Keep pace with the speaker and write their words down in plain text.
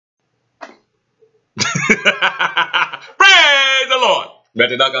Praise the Lord. Got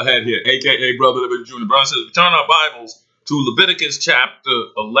the knucklehead here, a.k.a. Brother Living Jr. Brown says, we turn our Bibles to Leviticus chapter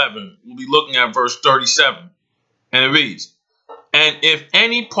 11. We'll be looking at verse 37. And it reads, and if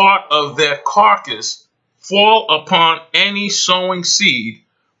any part of their carcass fall upon any sowing seed,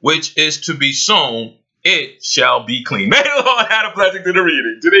 which is to be sown, it shall be clean. May the Lord add a blessing to the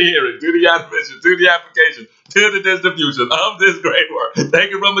reading, to the hearing, to the admission, to the application, to the distribution of this great word.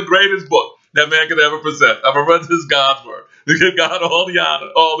 Taken from the greatest book that man could ever possess. I reference this God's word. We give God all the honor,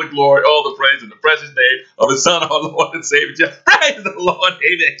 all the glory, all the praise in the precious name of his Son, our Lord and Savior. Praise the Lord.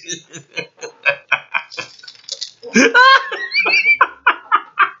 Amen.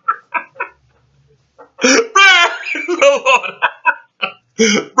 Praise the Lord.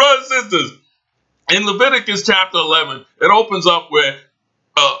 Brothers and sisters, in Leviticus chapter 11, it opens up where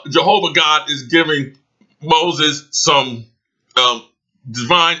Jehovah God is giving Moses some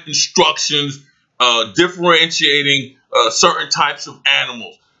divine instructions, differentiating certain types of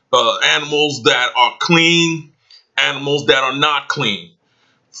animals, animals that are clean, animals that are not clean,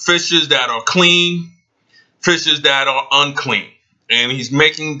 fishes that are clean, fishes that are unclean. And he's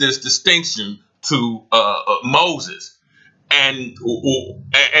making this distinction to Moses. And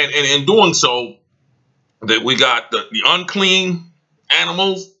in doing so, that we got the unclean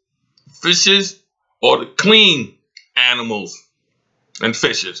animals, fishes, or the clean animals and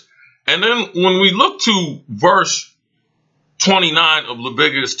fishes. And then when we look to verse 29 of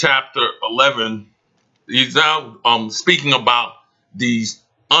Leviticus chapter 11, he's now speaking about these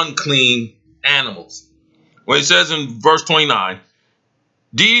unclean animals. When he says in verse 29,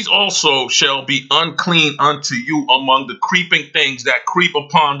 these also shall be unclean unto you among the creeping things that creep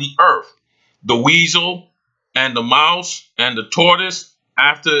upon the earth, the weasel and the mouse and the tortoise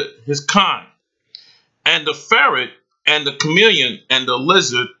after his kind, and the ferret and the chameleon and the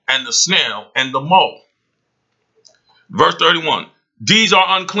lizard and the snail and the mole. Verse 31, these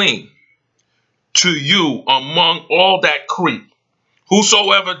are unclean to you among all that creep.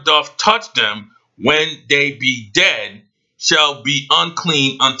 Whosoever doth touch them when they be dead shall be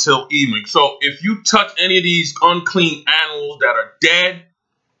unclean until evening. So if you touch any of these unclean animals that are dead,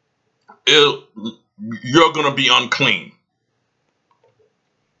 you're going to be unclean.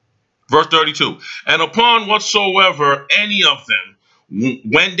 Verse 32, and upon whatsoever any of them,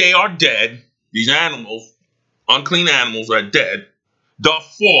 when they are dead, these animals, unclean animals are dead, doth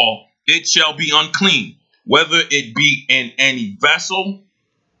fall, it shall be unclean, whether it be in any vessel,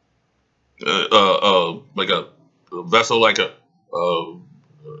 like a vessel, like a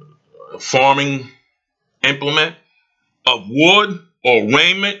farming implement, of wood or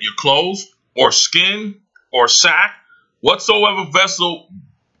raiment, your clothes, or skin, or sack, whatsoever vessel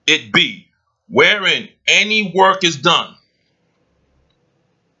it be, wherein any work is done,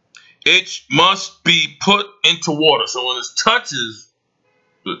 it must be put into water. So when it touches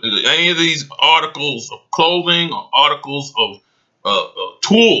any of these articles of clothing or articles of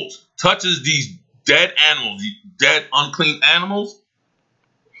tools, touches these dead animals, these dead unclean animals,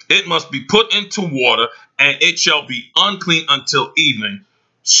 it must be put into water, and it shall be unclean until evening,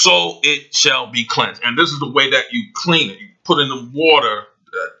 so it shall be cleansed. And this is the way that you clean it. You put in the water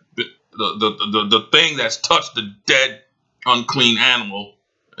the thing that's touched the dead unclean animal,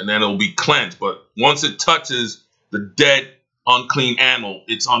 and then it'll be cleansed. But once it touches the dead unclean animal,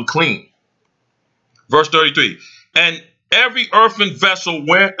 it's unclean. Verse 33, and every earthen vessel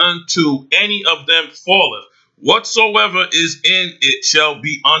whereunto any of them falleth, whatsoever is in it shall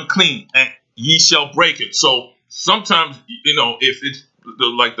be unclean, and ye shall break it. So sometimes, you know, if it's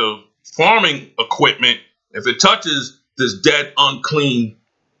like the farming equipment, if it touches this dead unclean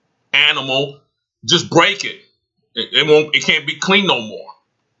animal, just break it. It can't be clean no more.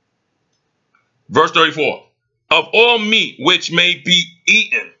 Verse 34, of all meat which may be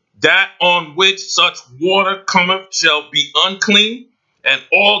eaten, that on which such water cometh shall be unclean, and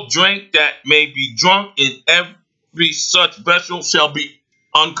all drink that may be drunk in every such vessel shall be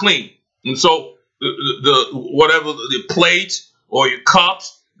unclean. And so whatever the plates or your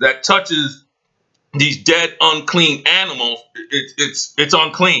cups that touches these dead unclean animals, it's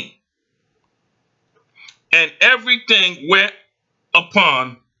unclean. And everything went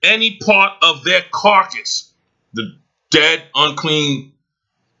upon any part of their carcass, the dead unclean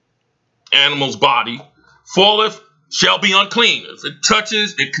animal's body, falleth shall be unclean. If it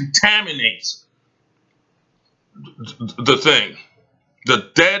touches, it contaminates the thing.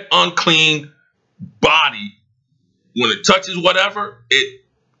 The dead unclean body, when it touches whatever, it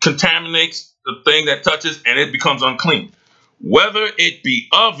contaminates the thing that touches, and it becomes unclean. Whether it be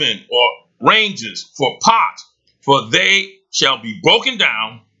oven or ranges for pot, for they shall be broken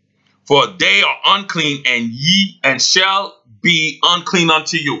down, for they are unclean, and shall be unclean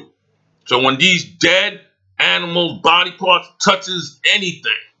unto you. So when these dead animals' body parts touches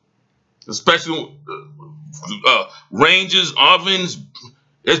anything, especially ranges, ovens,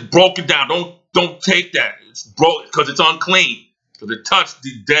 it's broken down. Don't take that. It's broken because it's unclean. Because it touched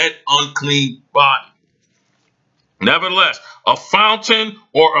the dead, unclean body. Nevertheless, a fountain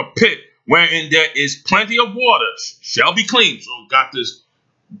or a pit wherein there is plenty of water shall be clean. So we've got this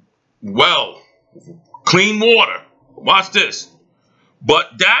well, clean water. Watch this.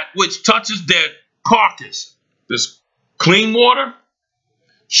 But that which touches their carcass, this clean water,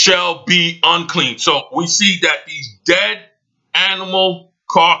 shall be unclean. So we see that these dead animal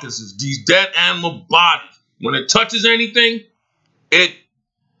carcasses, these dead animal bodies, when it touches anything, it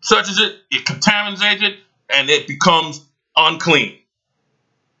touches it, it contaminates it, and it becomes unclean.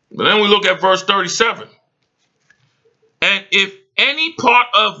 But then we look at verse 37. And if any part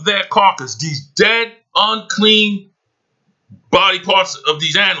of their carcass, these dead, unclean body parts of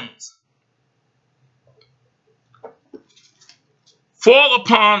these animals, fall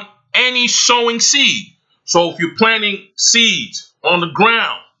upon any sowing seed. So if you're planting seeds on the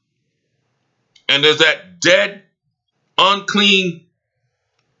ground, and there's that dead, unclean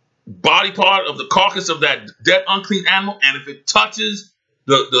body part of the carcass of that dead, unclean animal, and if it touches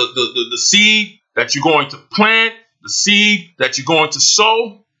the seed that you're going to plant, the seed that you're going to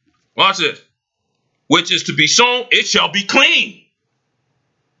sow, watch this, which is to be sown, it shall be clean.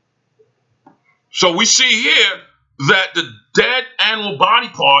 So we see here that the dead animal body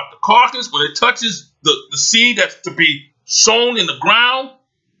part, the carcass, when it touches the seed that's to be sown in the ground,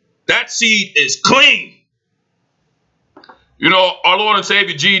 that seed is clean. You know, our Lord and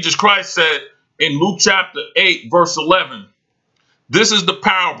Savior Jesus Christ said in Luke chapter 8, verse 11, this is the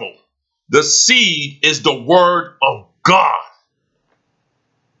parable. The seed is the word of God.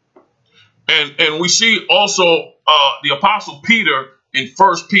 And we see also the Apostle Peter in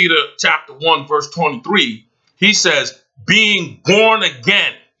 1 Peter chapter 1, verse 23. He says, being born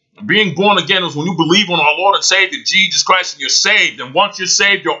again. Being born again is when you believe on our Lord and Savior Jesus Christ and you're saved. And once you're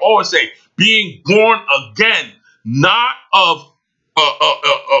saved, you're always saved. Being born again, not of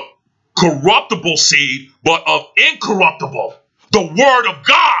corruptible seed, but of incorruptible, the word of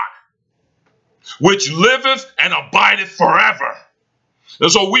God, which liveth and abideth forever.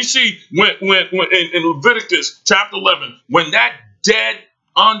 And so we see when in Leviticus chapter 11, when that dead,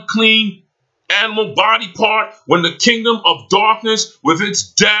 unclean animal body part, when the kingdom of darkness with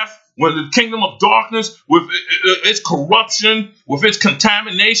its death, when the kingdom of darkness with its corruption, with its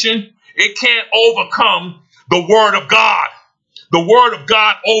contamination, it can't overcome the word of God. The word of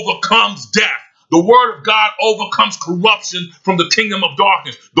God overcomes death. The word of God overcomes corruption from the kingdom of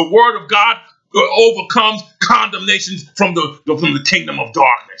darkness. The word of God overcomes condemnations from the kingdom of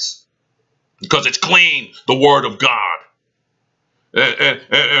darkness. Because it's clean, the word of God. And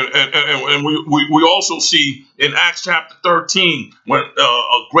we also see in Acts chapter 13, when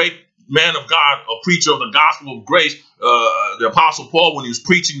a great man of God, a preacher of the gospel of grace, the Apostle Paul, when he was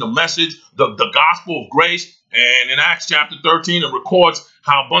preaching the message, the gospel of grace, and in Acts chapter 13, it records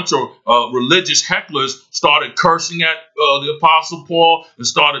how a bunch of religious hecklers started cursing at the Apostle Paul and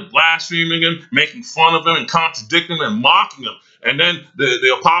started blaspheming him, making fun of him and contradicting him and mocking him. And then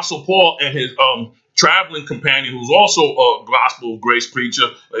the Apostle Paul and his traveling companion, who's also a gospel of grace preacher,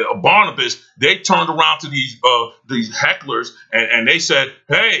 Barnabas, they turned around to these hecklers and they said,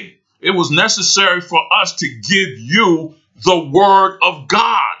 hey, it was necessary for us to give you the word of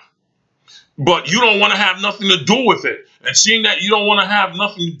God. But you don't want to have nothing to do with it. And seeing that you don't want to have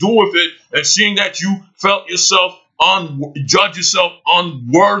nothing to do with it, and seeing that you felt yourself, judge yourself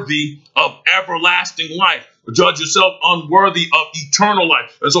unworthy of everlasting life, judge yourself unworthy of eternal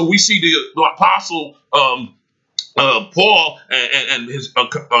life. And so we see the Apostle Paul and his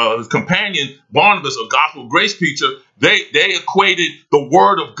companion Barnabas, a gospel grace preacher, they equated the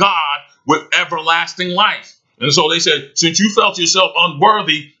word of God with everlasting life. And so they said, since you felt yourself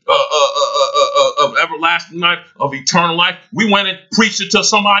unworthy of everlasting life, of eternal life, we went and preached it to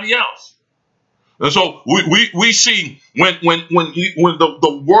somebody else. And so we see when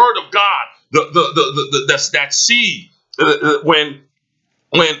the word of God, that seed, when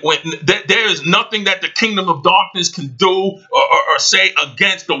there is nothing that the kingdom of darkness can do or say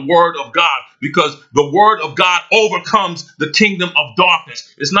against the word of God, Because the word of God overcomes the kingdom of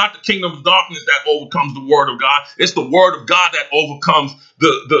darkness. It's not the kingdom of darkness that overcomes the word of God. It's the word of God that overcomes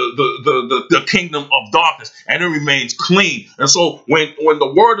the kingdom of darkness, and it remains clean. And so when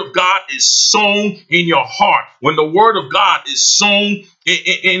the word of God is sown in your heart, when the word of God is sown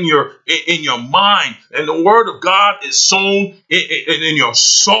in your mind, and the word of God is sown in your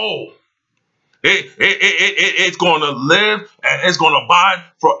soul, it's going to live and it's going to abide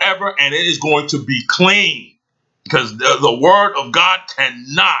forever, and it is going to be clean, because the word of God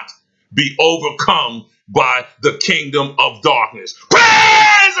cannot be overcome by the kingdom of darkness.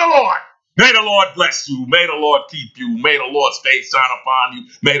 Praise the Lord. May the Lord bless you. May the Lord keep you. May the Lord's face shine upon you.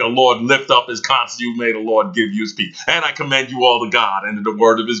 May the Lord lift up his countenance to you. May the Lord give you his peace. And I commend you all to God and to the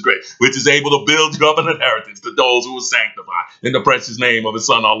word of his grace, which is able to build you up an inheritance to those who are sanctified. In the precious name of his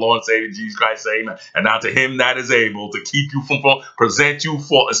Son, our Lord and Savior, Jesus Christ, amen. And now to him that is able to keep you from present you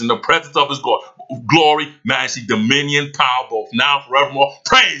faultless in the presence of his glory, majesty, dominion, power, both now and forevermore.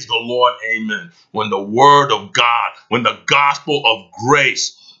 Praise the Lord, amen. When the word of God, when the gospel of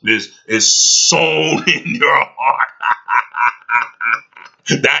grace is sown in your heart,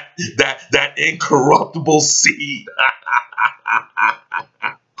 that incorruptible seed,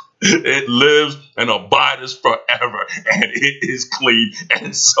 it lives and abides forever, and it is clean,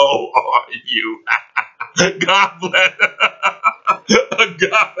 and so are you. God bless. God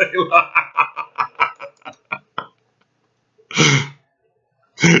bless.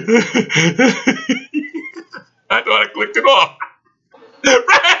 I thought I clicked it off.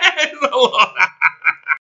 Praise the Lord.